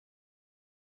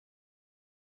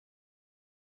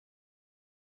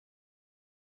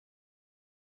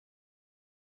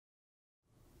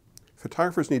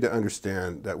Photographers need to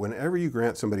understand that whenever you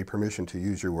grant somebody permission to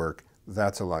use your work,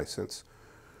 that's a license.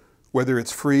 Whether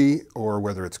it's free or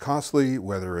whether it's costly,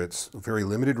 whether it's very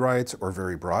limited rights or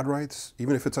very broad rights,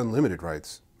 even if it's unlimited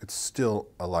rights, it's still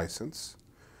a license.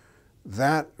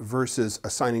 That versus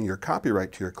assigning your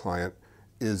copyright to your client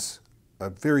is a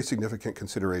very significant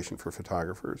consideration for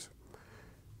photographers.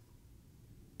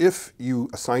 If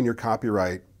you assign your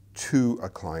copyright to a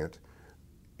client,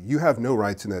 you have no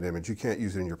rights in that image. You can't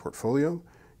use it in your portfolio.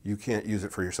 You can't use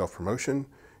it for your self-promotion.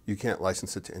 You can't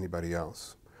license it to anybody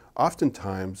else.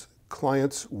 Oftentimes,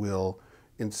 clients will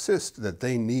insist that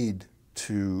they need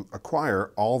to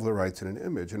acquire all the rights in an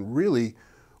image. And really,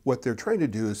 what they're trying to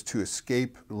do is to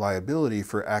escape liability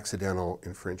for accidental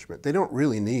infringement. They don't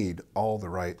really need all the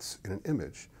rights in an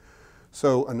image.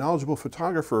 So a knowledgeable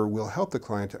photographer will help the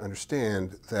client to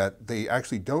understand that they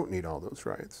actually don't need all those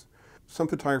rights. Some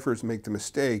photographers make the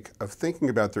mistake of thinking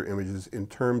about their images in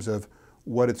terms of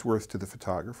what it's worth to the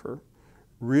photographer.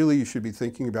 Really, you should be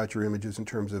thinking about your images in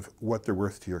terms of what they're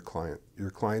worth to your client. Your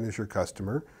client is your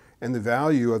customer, and the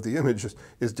value of the image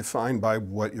is defined by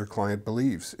what your client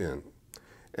believes in.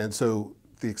 And so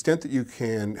the extent that you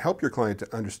can help your client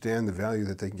to understand the value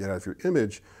that they can get out of your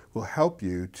image will help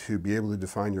you to be able to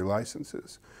define your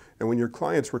licenses. And when your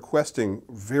client's requesting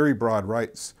very broad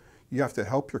rights, you have to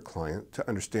help your client to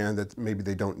understand that maybe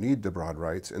they don't need the broad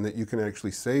rights and that you can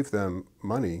actually save them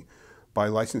money by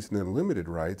licensing them limited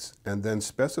rights and then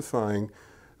specifying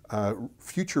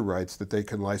future rights that they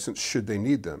can license should they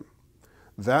need them.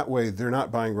 That way, they're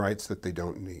not buying rights that they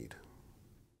don't need.